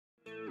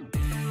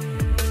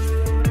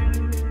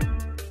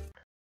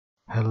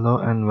Hello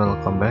and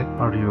welcome back.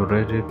 Are you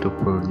ready to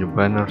pull your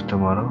banner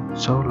tomorrow?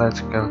 So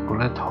let's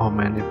calculate how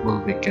many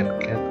pull we can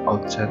get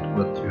outside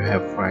what you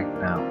have right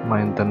now.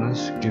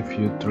 Maintenance give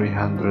you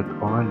 300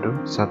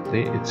 random.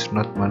 Sadly, it's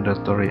not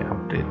mandatory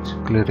updates.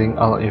 Clearing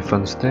all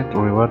event state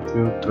reward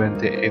you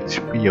 20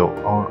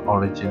 HPO or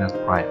original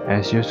prime.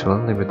 As usual,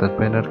 limited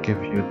banner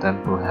give you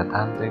 10 pull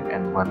headhunting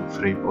and 1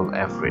 free pull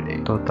every day.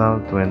 Total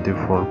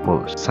 24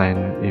 pulls. Sign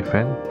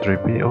event 3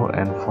 PO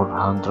and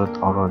 400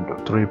 random.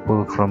 3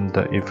 pull from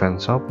the event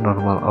shop,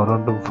 normal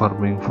random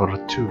farming for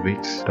 2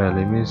 weeks,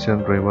 daily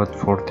mission reward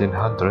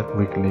 1400,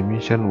 weekly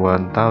mission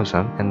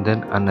 1000, and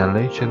then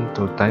annihilation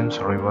 2 times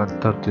reward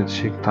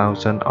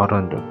 36,000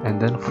 random, and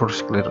then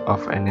first clear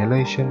of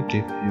annihilation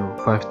give you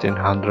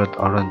 1500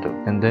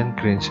 random, and then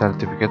green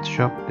certificate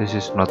shop. This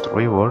is not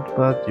reward,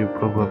 but you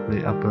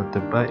probably able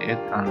to buy it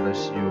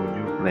unless you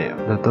new player.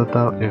 The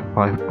total is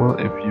 5 pull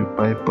if you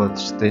buy both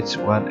stage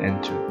 1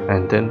 and 2.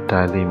 And then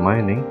daily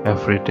mining,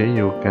 every day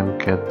you can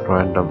get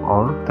random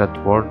ore that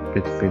worth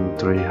between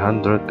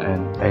 300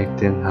 and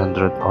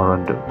 1800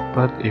 random.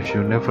 But if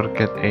you never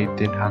get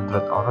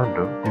 1800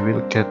 random, you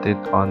will get it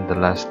on the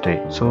last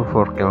day. So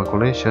for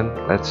calculation,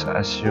 let's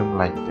assume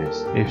like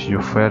this. If you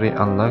very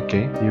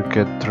unlucky, you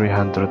get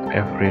 300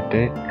 every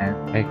day and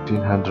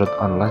 1800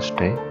 on last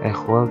day,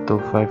 equal to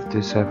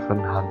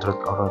 5700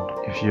 random.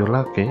 If you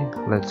lucky,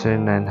 let's say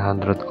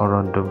 900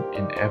 random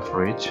in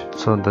average,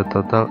 so the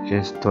total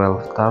is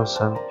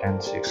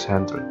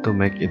 12,600. To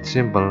make it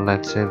simple,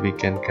 let's say we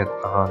can get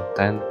around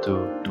 10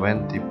 to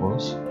 20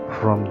 pulls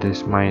from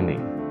this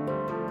mining.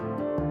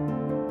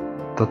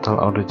 Total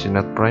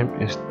original prime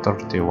is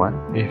 31.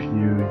 If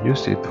you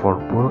use it for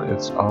pull,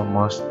 it's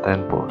almost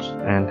 10 pulls.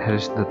 And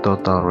here's the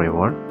total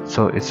reward.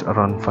 So it's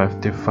around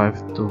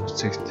 55 to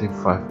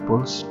 65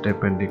 pulls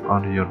depending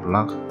on your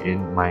luck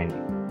in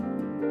mining.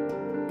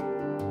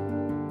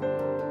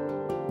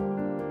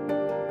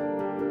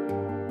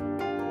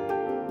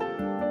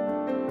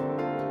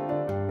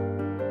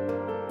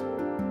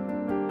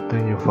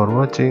 Thank you for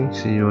watching.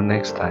 See you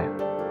next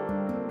time.